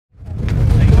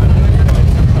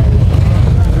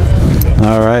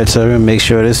All right, so I'm gonna make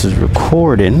sure this is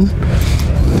recording.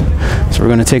 So we're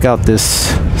gonna take out this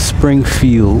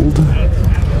Springfield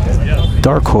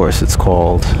Darkhorse, it's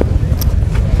called.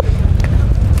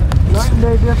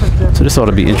 So this ought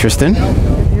to be interesting.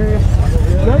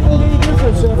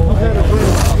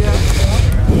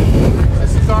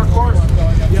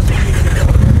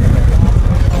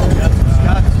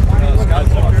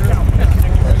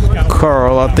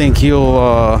 Carl, I think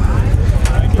you'll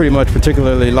pretty much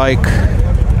particularly like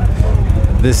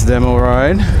this demo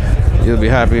ride. You'll be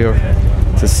happy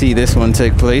to see this one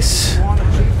take place.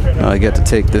 I get to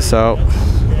take this out.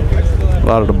 A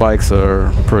lot of the bikes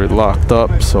are pretty locked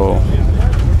up, so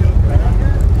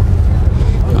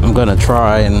I'm gonna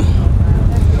try, and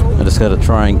I just gotta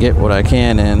try and get what I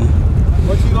can in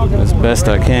as best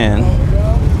I can.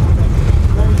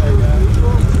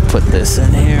 Put this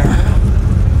in here.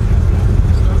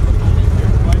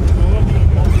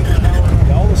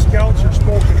 All the scouts are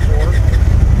spoken for.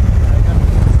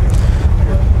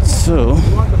 So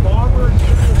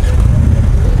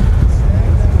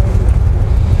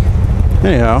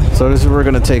anyhow, so this is what we're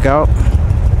gonna take out.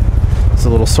 It's a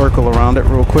little circle around it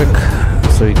real quick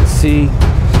so you can see.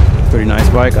 Pretty nice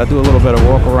bike. I'll do a little bit of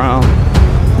walk around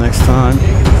next time.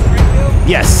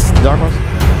 Yes, Darkhorse.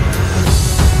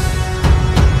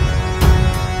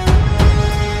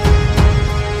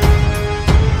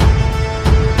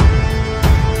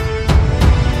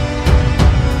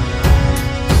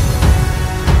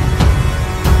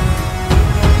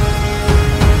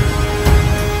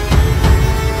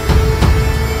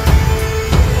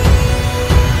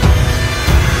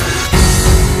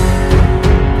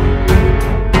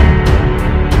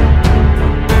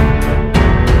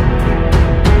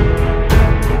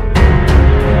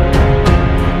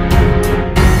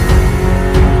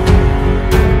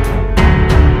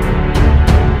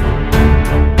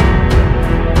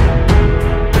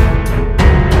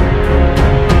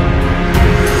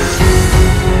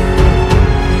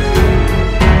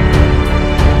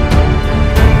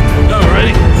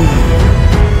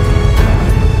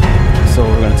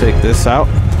 Take this out.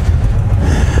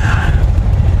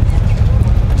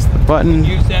 Just the button.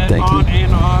 Use that Thank on you.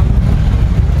 and off.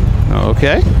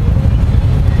 Okay.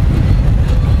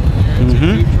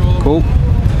 Cool.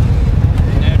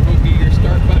 And that will be your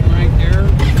start button right there.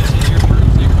 This is your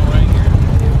first signal right here.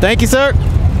 Thank you, sir.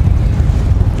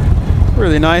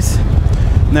 Really nice.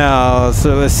 Now,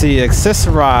 so let's see.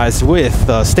 Accessorized with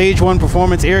Stage 1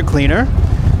 Performance Air Cleaner,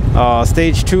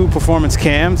 Stage 2 Performance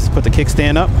Cams. Put the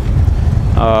kickstand up.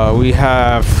 We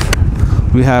have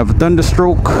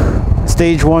Thunderstroke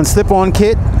Stage 1 slip-on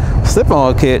kit.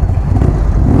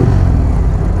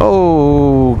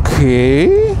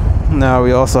 Okay. Now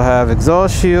we also have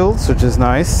exhaust shields, which is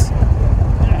nice.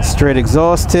 Straight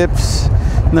exhaust tips.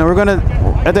 Now we're gonna,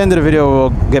 at the end of the video,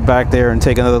 we'll get back there and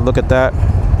take another look at that.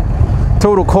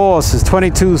 Total cost is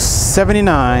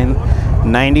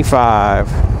 $2279.95.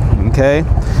 Okay.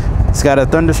 It's got a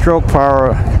Thunderstroke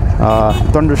power.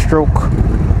 Thunderstroke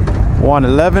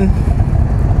 111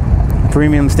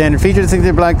 premium standard feature,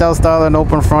 60 blacked out style and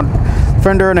open front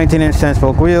fender, 19-inch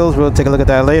 10-spoke wheels. We'll take a look at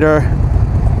that later.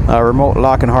 Remote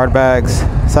lock and hard bags,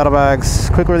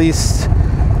 saddlebags, quick release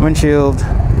windshield,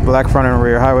 black front and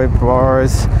rear highway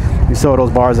bars. You saw those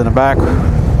bars in the back.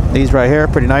 These right here,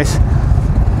 pretty nice.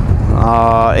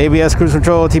 ABS, cruise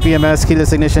control, TPMS,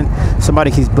 keyless ignition.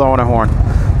 Somebody keeps blowing a horn.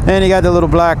 And you got the little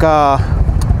black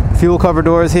fuel cover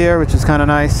doors here, which is kind of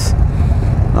nice.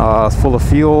 It's full of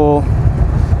fuel,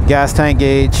 gas tank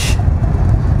gauge,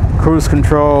 cruise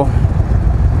control,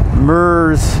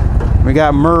 mirrors. We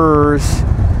got mirrors.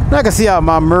 Now I can see out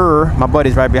my mirror. My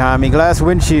buddy's right behind me. Glass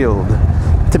windshield,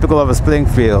 typical of a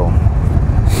Springfield.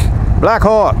 Black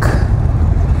Hawk.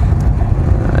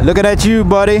 Looking at you,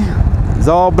 buddy. It's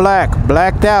all black,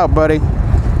 blacked out, buddy.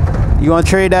 You gonna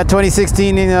trade that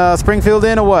 2016 in Springfield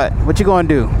in or what? What you gonna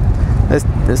do?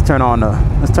 Let's turn on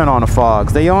the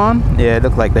fogs. They on? Yeah, it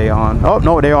looks like they on. Oh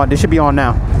no, they on. They should be on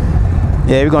now.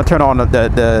 Yeah, we're gonna turn on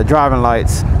the driving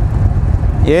lights.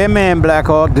 Yeah, man, Black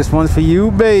Hawk, this one's for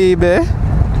you, baby.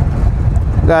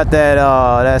 Got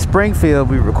that Springfield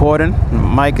we recording.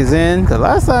 Mic is in. Cause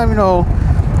last time, you know,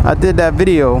 I did that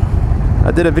video.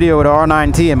 I did a video with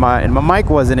R9T and my mic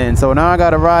wasn't in. So now I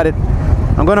gotta ride it.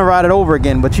 I'm gonna ride it over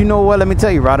again. But you know what? Let me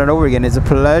tell you, riding it over again is a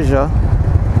pleasure.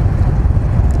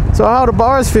 So how the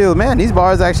bars feel, man? These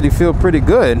bars actually feel pretty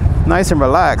good, nice and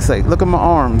relaxed. Like, look at my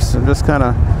arms. I'm just kind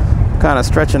of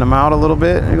stretching them out a little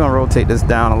bit. You're gonna rotate this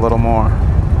down a little more,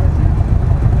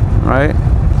 right?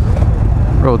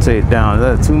 Rotate down. Is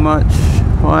that too much?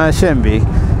 Well, it shouldn't be.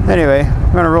 Anyway,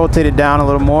 we're gonna rotate it down a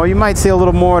little more. You might see a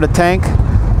little more of the tank.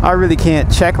 I really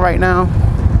can't check right now,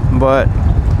 but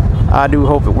I do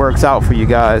hope it works out for you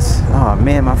guys. Oh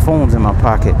man, my phone's in my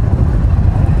pocket.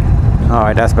 All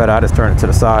right, that's better. I just turned it to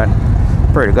the side.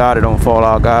 Pray to God it don't fall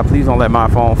out, God. Please don't let my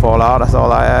phone fall out. That's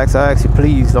all I ask. I ask you,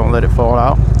 please don't let it fall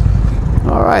out.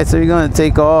 All right, so you're gonna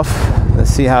take off.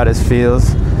 Let's see how this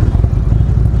feels.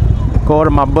 Go to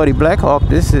my buddy Blackhawk.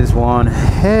 This is one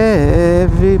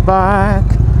heavy bike.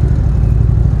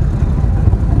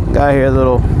 Got here a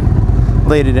little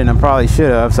later than I probably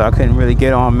should have, so I couldn't really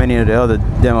get on many of the other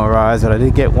demo rides, but I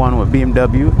did get one with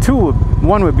BMW,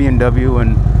 one with BMW,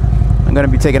 and I'm gonna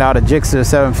be taking out a Gixxer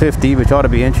 750, which ought to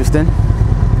be interesting.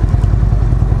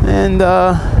 And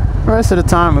the rest of the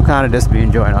time we'll kind of just be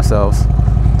enjoying ourselves.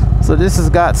 So this has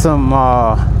got some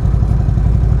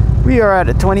we are at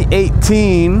a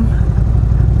 2018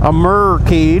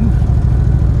 Mercade,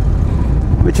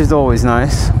 which is always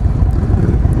nice.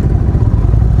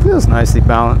 Feels nicely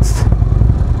balanced.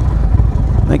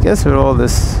 I guess with all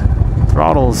this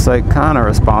throttle's like kind of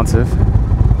responsive.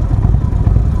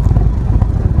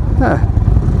 Huh.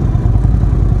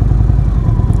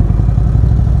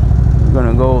 I'm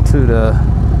gonna go to the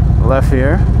left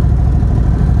here.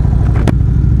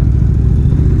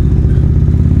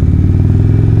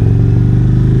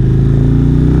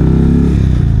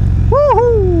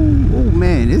 Woohoo! Oh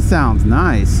man, it sounds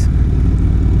nice.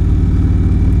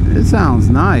 It sounds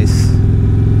nice.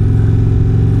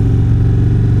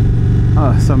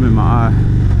 Oh, something in my eye.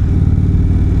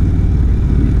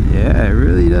 Yeah, it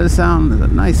really does sound a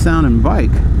nice sounding bike.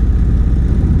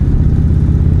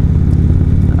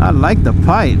 I like the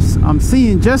pipes. I'm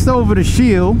seeing just over the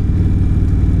shield,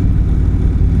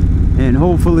 and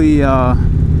hopefully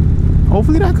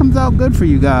that comes out good for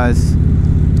you guys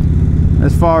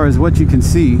as far as what you can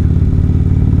see.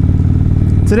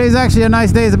 Today's actually a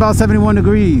nice day. It's about 71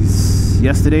 degrees.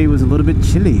 Yesterday was a little bit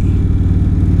chilly.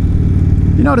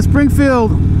 You know, the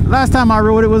Springfield, last time I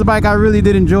rode it was a bike I really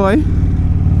did enjoy.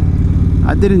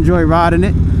 I did enjoy riding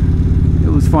it. It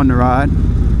was fun to ride,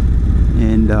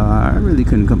 and I really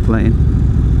couldn't complain.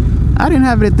 I didn't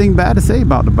have anything bad to say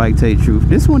about the bike, to tell you the truth.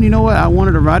 This one, you know what, I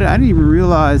wanted to ride it. I didn't even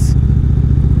realize,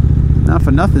 not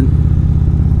for nothing,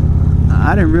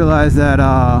 I didn't realize that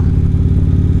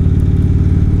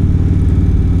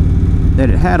that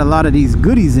it had a lot of these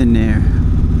goodies in there.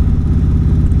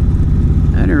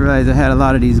 I didn't realize it had a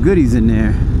lot of these goodies in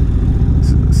there.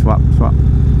 Swap.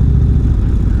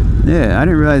 Yeah, I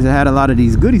didn't realize it had a lot of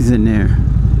these goodies in there.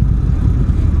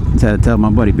 Just had to tell my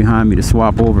buddy behind me to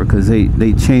swap over because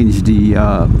they changed the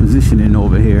positioning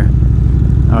over here.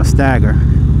 Stagger.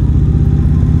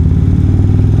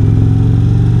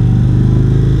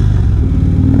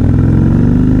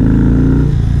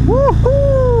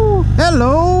 Woohoo!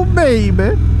 Hello,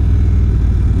 baby.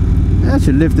 I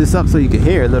should lift this up so you can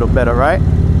hear a little better, right?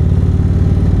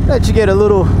 Let you get a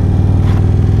little.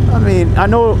 I mean, I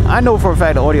know for a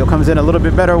fact the audio comes in a little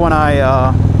bit better when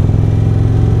I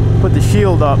put the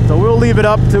shield up. So we'll leave it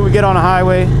up till we get on the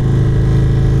highway,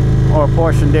 or a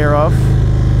portion thereof.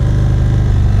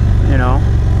 You know.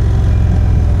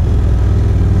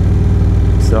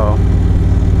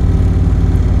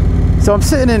 So I'm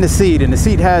sitting in the seat, and the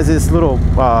seat has this little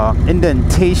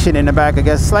indentation in the back. I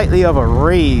guess slightly of a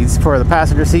raise for the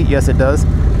passenger seat. Yes, it does,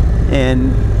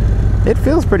 and it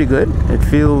feels pretty good. It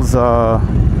feels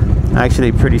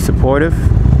actually pretty supportive.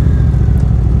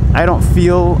 I don't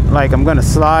feel like I'm gonna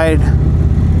slide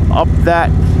up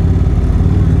that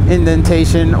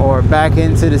indentation or back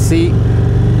into the seat.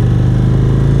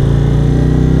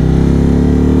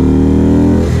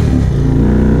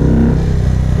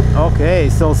 Okay,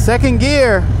 so second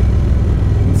gear,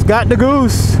 it's got the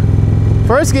goose.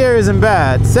 First gear isn't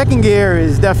bad. Second gear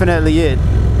is definitely it.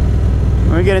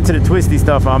 When we get into the twisty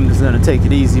stuff, I'm just gonna take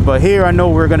it easy. But here I know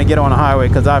we're gonna get on the highway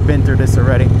because I've been through this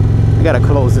already. We gotta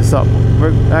close this up.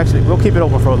 We'll keep it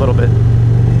open for a little bit.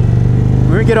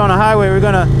 When we get on the highway,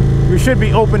 we should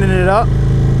be opening it up.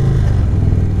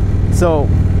 So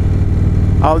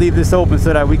I'll leave this open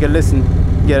so that we can listen,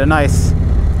 get a nice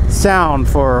sound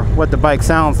for what the bike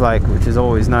sounds like, which is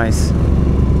always nice.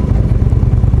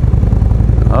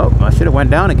 Oh, I should have went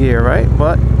down a gear, right?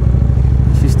 But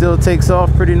she still takes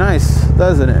off pretty nice,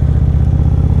 doesn't it?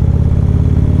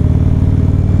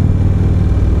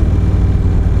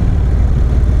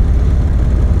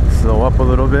 Slow up a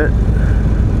little bit.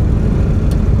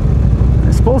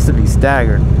 It's supposed to be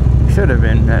staggered. Should have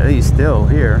been at least still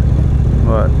here,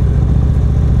 but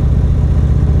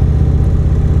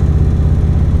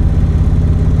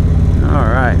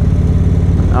alright.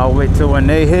 I'll wait till when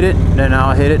they hit it, then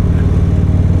I'll hit it.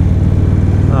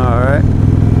 Alright.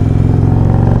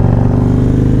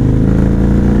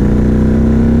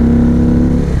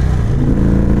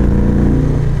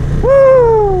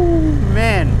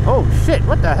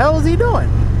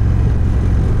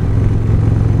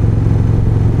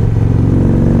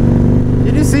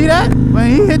 when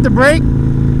he hit the brake,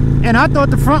 and I thought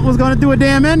the front was gonna do a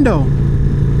damn endo.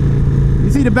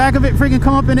 You see the back of it freaking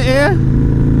come up in the air?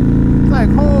 It's like,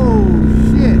 oh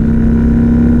shit.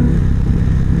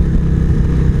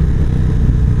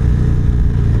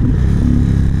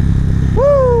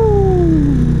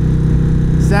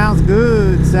 Woo! Sounds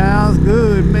good, sounds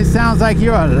good. It sounds like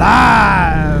you're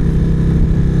alive.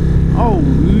 Oh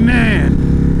man.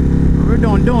 We're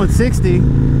doing 60.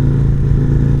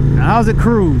 How's it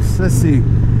cruise? Let's see.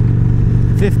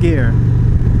 5th gear.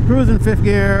 Cruising 5th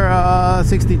gear,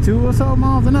 62 or so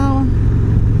miles an hour.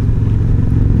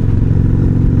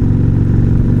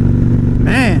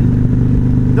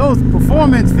 Man, those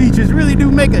performance features really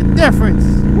do make a difference.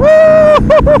 Woo!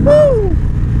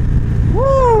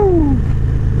 Woo!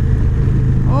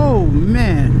 Oh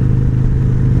man.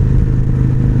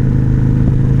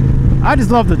 I just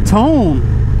love the tone.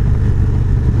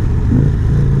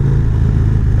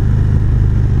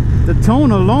 The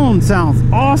tone alone sounds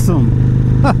awesome.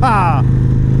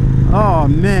 Oh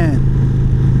man.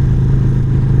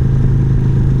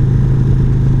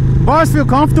 Bars feel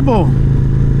comfortable.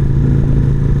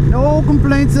 No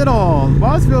complaints at all.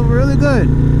 Bars feel really good.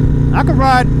 I could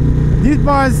ride these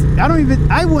bars.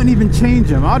 I wouldn't even change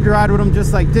them. I'd ride with them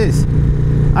just like this.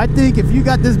 I think if you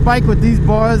got this bike with these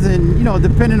bars, and you know,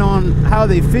 depending on how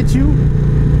they fit you,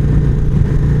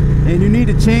 and you need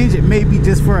to change it, maybe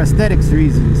just for aesthetics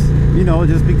reasons, you know,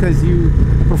 just because you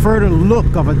prefer the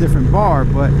look of a different bar,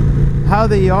 but how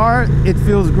they are, it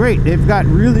feels great. They've got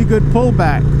really good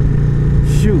pullback.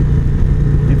 Shoot,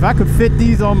 if I could fit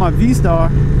these on my Vstar,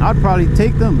 I'd probably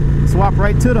take them, swap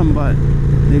right to them, but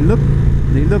they look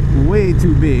way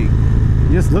too big.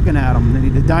 Just looking at them,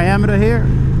 the diameter here,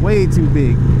 way too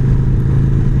big.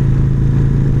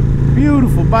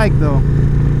 Beautiful bike though,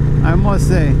 I must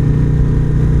say.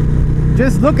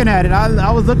 Just looking at it,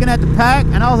 I was looking at the pack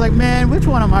and I was like, man, which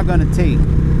one am I gonna take?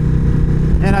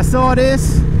 And I saw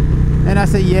this and I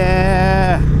said,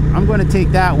 yeah, I'm gonna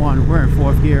take that one. We're in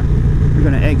 4th gear. We're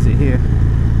gonna exit here.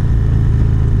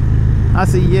 I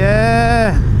said,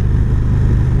 yeah,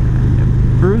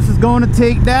 Bruce is gonna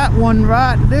take that one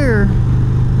right there.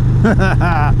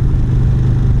 I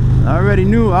already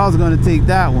knew I was gonna take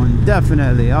that one,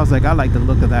 definitely. I was like, I like the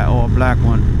look of that all black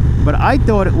one. But I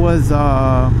thought it was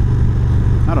I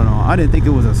don't know, I didn't think it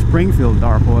was a Springfield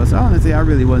Darkhorse. Honestly, I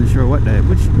really wasn't sure which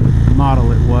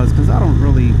model it was, because I don't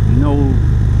really know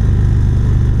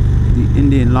the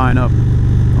Indian lineup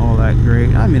all that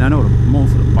great. I mean, I know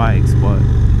most of the bikes, but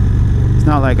it's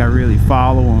not like I really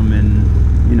follow them and,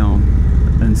 you know,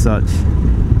 and such.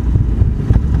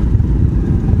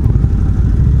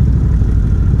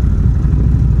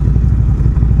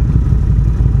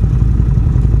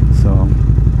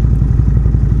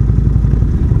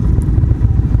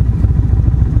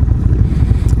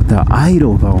 The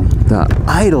idle though, the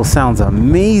idle sounds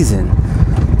amazing.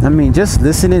 I mean, just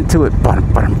listening to it,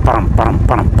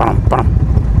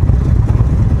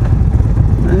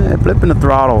 flipping the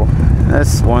throttle,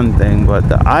 that's one thing, but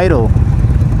the idle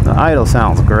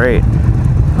sounds great.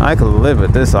 I could live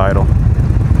with this idle.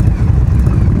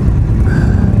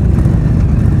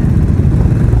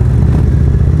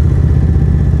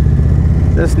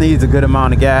 This needs a good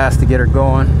amount of gas to get her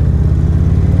going.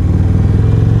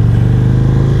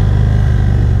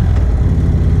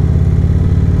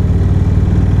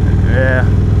 Yeah,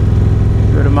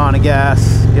 good amount of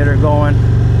gas, get her going,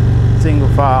 single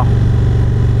file.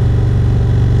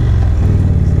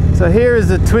 So here is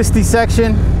the twisty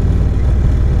section.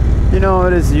 You know,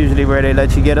 it is usually where they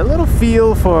let you get a little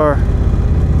feel for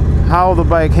how the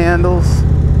bike handles,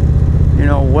 you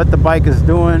know, what the bike is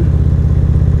doing,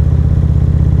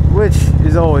 which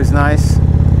is always nice.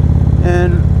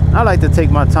 And I like to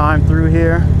take my time through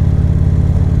here,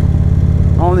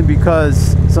 only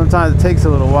because sometimes it takes a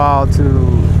little while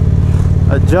to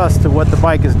adjust to what the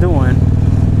bike is doing.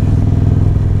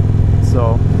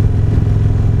 So,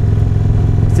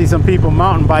 see some people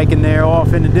mountain biking there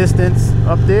off in the distance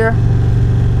up there.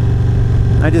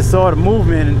 I just saw the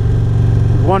movement and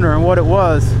was wondering what it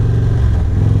was.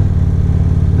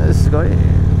 Let's go ahead.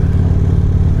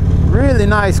 Really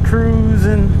nice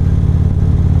cruising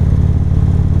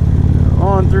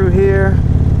on through here.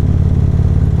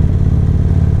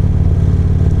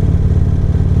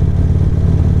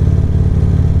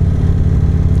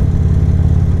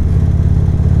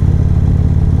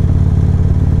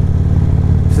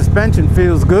 Suspension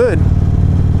feels good.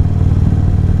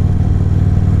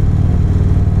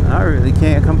 I really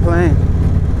can't complain.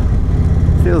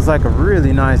 Feels like a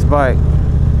really nice bike.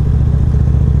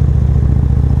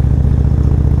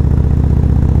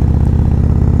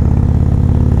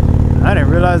 I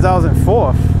didn't realize I was in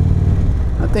 4th.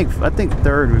 think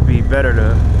third would be better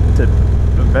to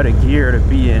a better gear to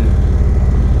be in.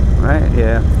 Right?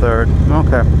 Yeah, third.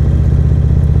 Okay.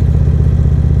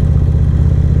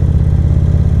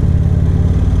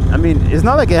 I mean, it's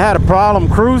not like it had a problem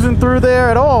cruising through there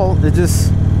at all. It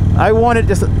just, I wanted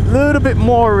just a little bit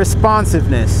more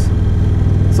responsiveness.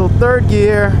 So third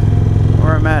gear,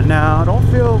 where I'm at now, I don't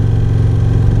feel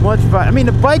much. I mean,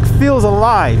 the bike feels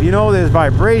alive. You know, there's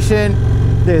vibration,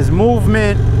 there's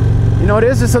movement. You know,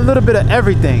 there's just a little bit of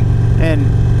everything, and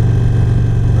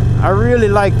I really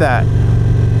like that.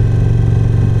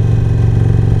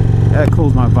 I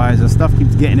close my visor. Stuff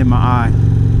keeps getting in my eye.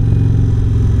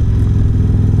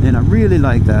 And I really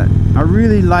like that. I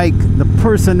really like the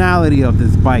personality of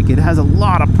this bike. It has a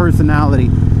lot of personality.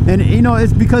 And you know,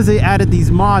 it's because they added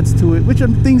these mods to it, which are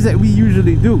things that we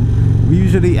usually do. We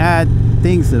usually add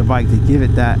things to the bike to give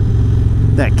it that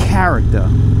character.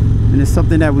 And it's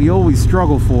something that we always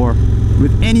struggle for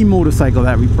with any motorcycle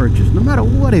that we purchase, no matter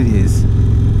what it is.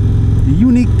 The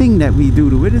unique thing that we do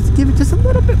to it is give it just a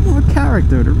little bit more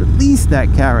character, to release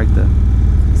that character.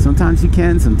 Sometimes you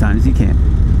can, sometimes you can't.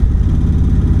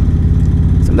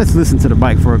 So let's listen to the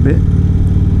bike for a bit.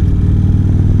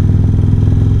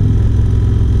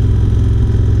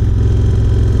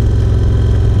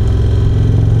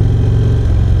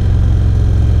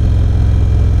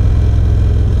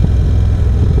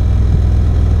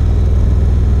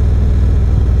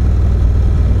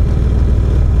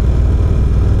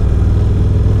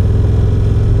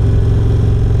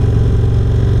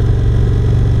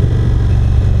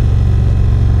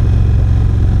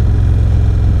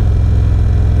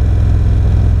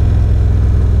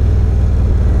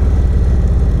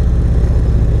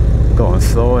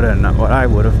 Slower than what I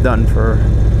would have done for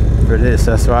this.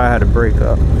 That's why I had to break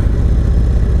up.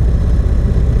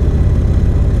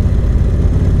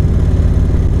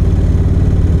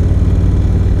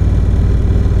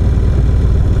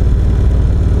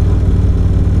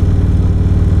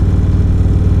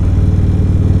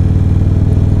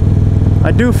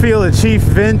 I do feel a Chief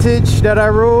Vintage that I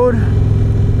rode,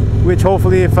 which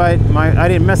hopefully if I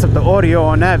didn't mess up the audio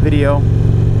on that video,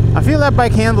 I feel that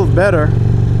bike handled better.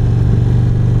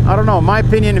 I don't know, in my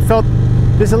opinion, it felt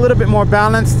just a little bit more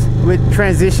balanced with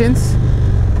transitions.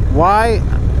 Why?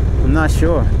 I'm not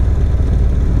sure.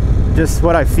 Just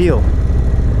what I feel.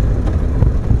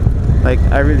 Like,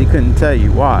 I really couldn't tell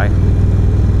you why.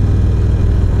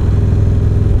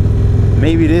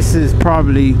 Maybe this is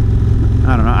probably,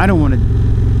 I don't know, I don't want to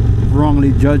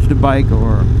wrongly judge the bike,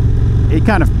 or it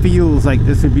kind of feels like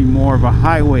this would be more of a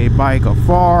highway bike, a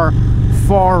far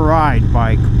ride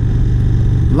bike.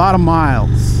 A lot of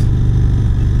miles.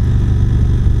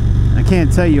 I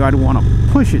can't tell you I'd want to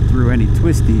push it through any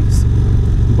twisties,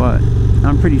 but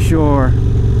I'm pretty sure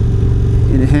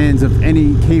in the hands of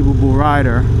any capable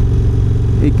rider,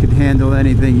 it could handle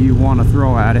anything you want to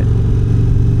throw at it.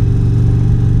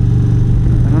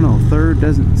 I don't know, third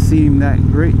doesn't seem that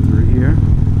great through here.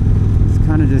 It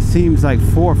kind of just seems like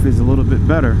fourth is a little bit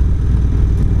better.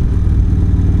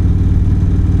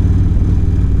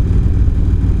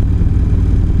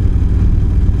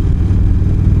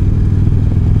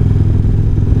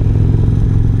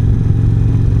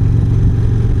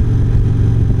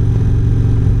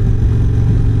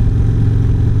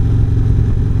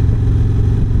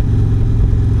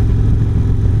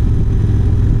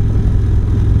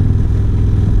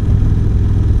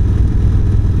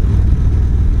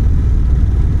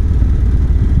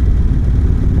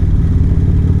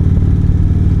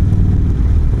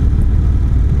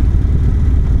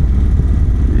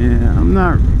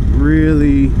 Not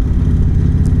really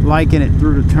liking it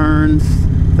through the turns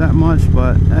that much,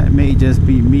 but that may just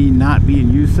be me not being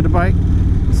used to the bike,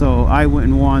 so I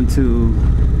wouldn't want to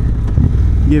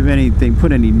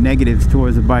put any negatives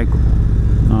towards the bike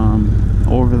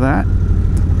over that.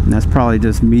 And that's probably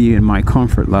just me and my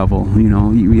comfort level. You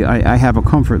know, I have a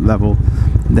comfort level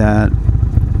that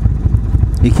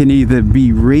it can either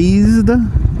be raised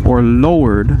or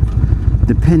lowered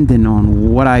depending on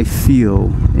what I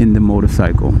feel in the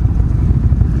motorcycle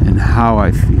and how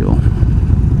I feel.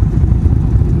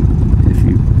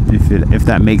 If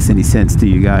that makes any sense to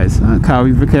you guys. Kyle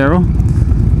Vaquero.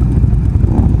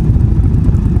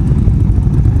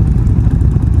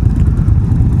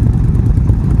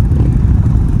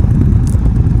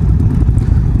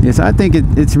 Yes, I think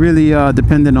it's really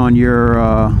dependent on your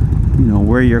you know,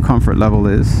 where your comfort level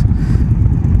is.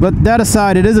 But that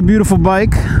aside, it is a beautiful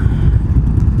bike.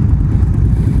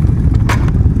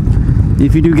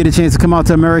 If you do get a chance to come out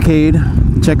to Americade,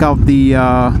 check out the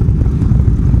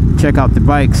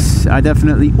bikes. I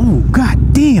definitely. Oh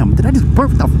god damn! Did I just burn?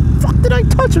 What the fuck did I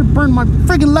touch or burn my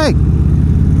friggin' leg?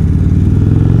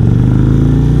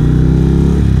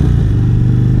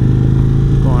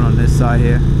 side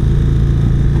here.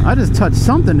 I just touched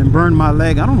something and burned my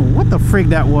leg. I don't know what the frig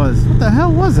that was. What the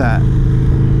hell was that?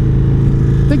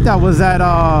 I think that was that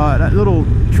little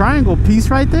triangle piece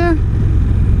right there.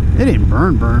 It didn't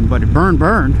burn, but it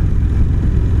burned.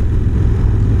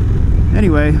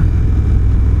 Anyway,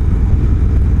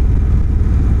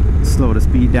 slow the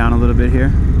speed down a little bit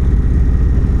here.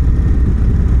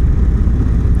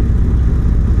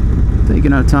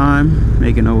 Taking our time,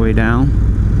 making our way down.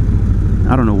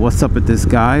 I don't know what's up with this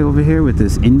guy over here with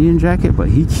this Indian jacket, but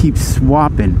he keeps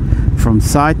swapping from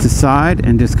side to side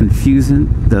and just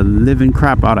confusing the living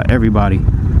crap out of everybody.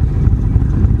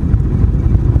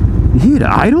 You hear the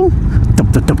idle?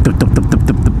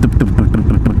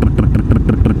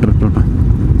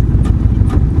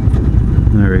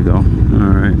 There we go.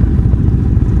 All right.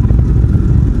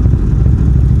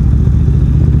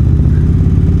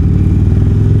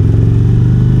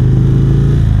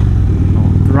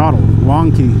 Throttle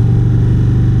wonky.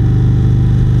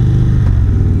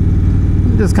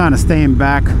 I'm just kind of staying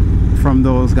back from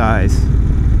those guys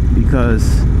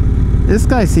because this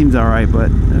guy seems all right,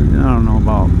 but I don't know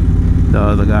about the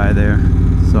other guy there.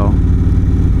 So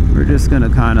we're just gonna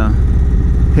kind of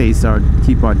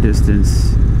keep our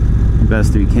distance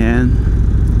best we can,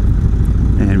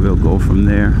 and we'll go from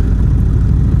there.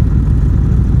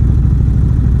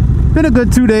 Been a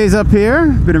good 2 days up here.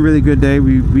 Been a really good day.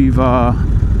 We've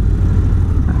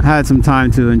had some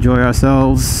time to enjoy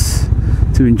ourselves,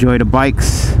 to enjoy the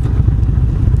bikes.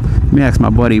 Let me ask my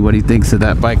buddy what he thinks of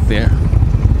that bike there.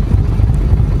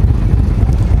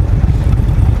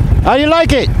 How do you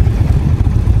like it? I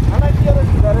like the other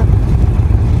two better.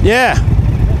 Yeah.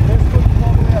 This one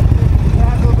probably has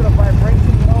a little bit of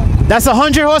vibration, you know? That's a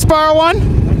 100 horsepower one?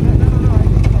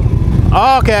 No.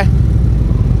 Oh, okay.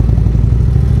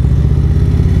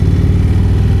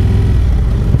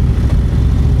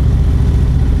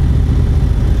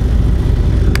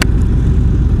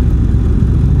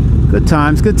 Good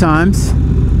times, good times.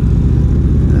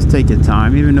 Let's take your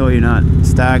time, even though you're not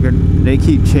staggered. They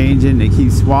keep changing, they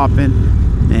keep swapping,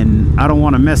 and I don't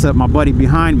want to mess up my buddy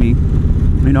behind me.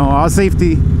 You know, our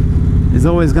safety is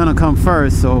always gonna come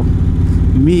first, so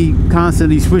me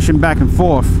constantly switching back and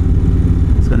forth,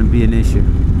 it's gonna be an issue.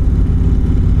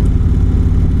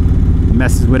 It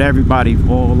messes with everybody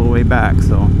all the way back,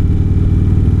 so.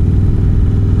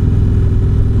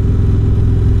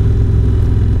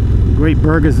 Great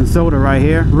burgers and soda right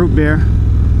here, root beer.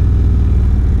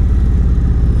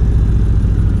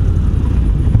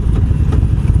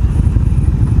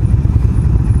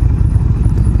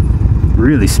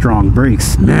 Really strong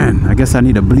brakes, man. I guess I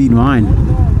need to bleed mine. All in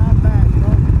all, not bad, you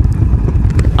know?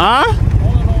 Huh?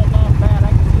 All in all, not bad. I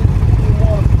can see if you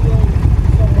want to kill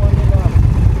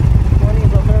someone in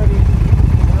 20s or 30s,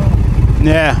 you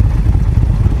know? Yeah.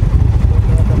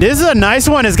 This is a nice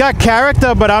one. It's got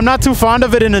character, but I'm not too fond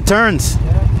of it in the turns.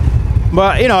 Yeah.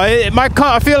 But you know,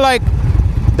 I feel like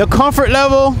the comfort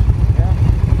level.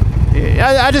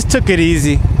 Yeah. I just took it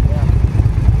easy.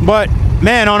 Yeah. But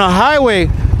man, on a highway,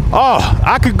 oh,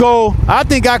 I could go. I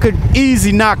think I could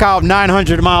easy knock out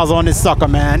 900 miles on this sucker,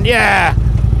 man. Yeah.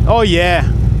 Oh yeah.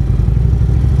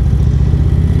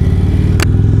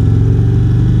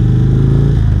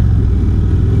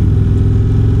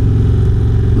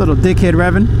 Little dickhead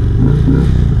revving.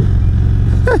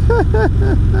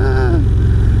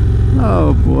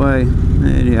 Oh boy.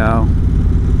 Anyhow,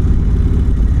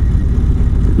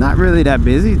 not really that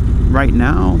busy right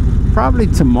now. Probably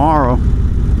tomorrow.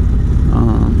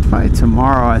 Probably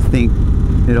tomorrow. I think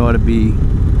it ought to be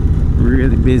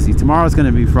really busy. Tomorrow's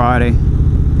gonna be Friday.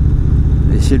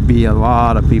 There should be a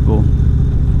lot of people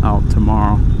out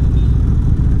tomorrow.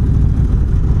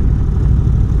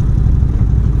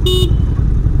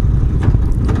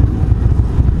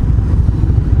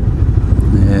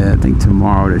 Yeah, I think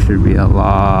tomorrow there should be a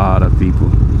lot of people.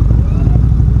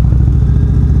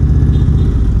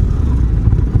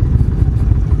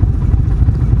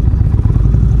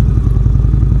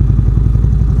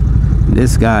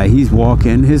 This guy, he's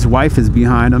walking, his wife is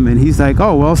behind him, and he's like,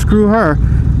 oh, well, screw her.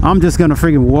 I'm just gonna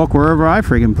friggin' walk wherever I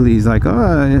friggin' please. Like,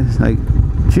 oh, it's like,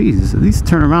 Jesus, at least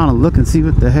turn around and look and see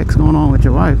what the heck's going on with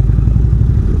your wife.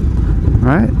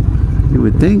 Right? You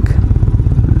would think.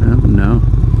 I don't know.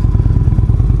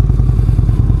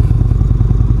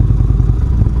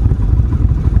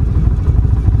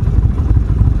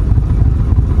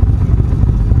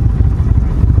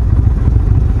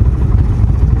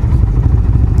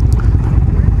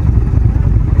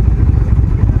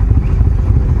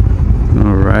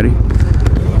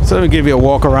 So let me give you a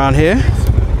walk around here.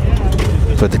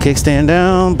 Put the kickstand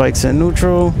down, bike's in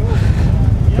neutral.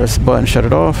 Press the button, shut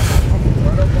it off.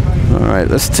 All right,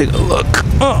 let's take a look.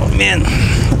 Oh man,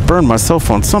 I burned myself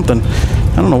on something.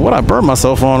 I don't know what I burned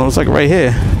myself on. It was like right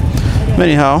here.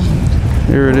 Anyhow,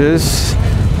 here it is.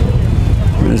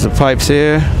 There's the pipes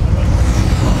here.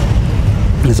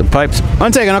 There's the pipes.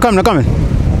 I'm taking. I'm coming. I'm coming.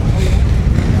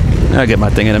 I'll get my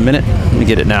thing in a minute. Let me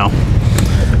get it now.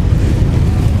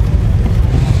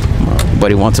 My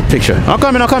buddy wants a picture. I'm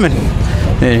coming. I'm coming.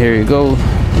 And here you go.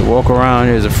 You walk around.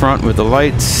 Here's the front with the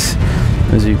lights.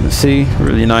 As you can see,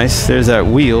 really nice. There's that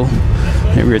wheel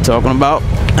that we were talking about.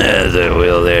 There's that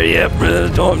wheel there. Yep.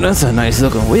 Oh, that's a nice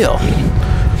looking wheel.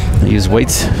 I use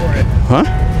weights. Huh?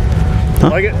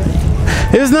 Like it?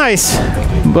 It was nice,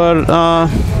 but I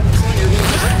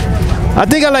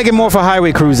think I like it more for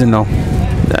highway cruising though.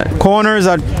 Corners,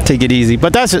 I'd take it easy.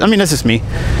 But that's just, I mean, that's just me.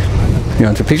 You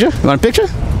want a picture? You want a picture?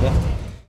 Yeah.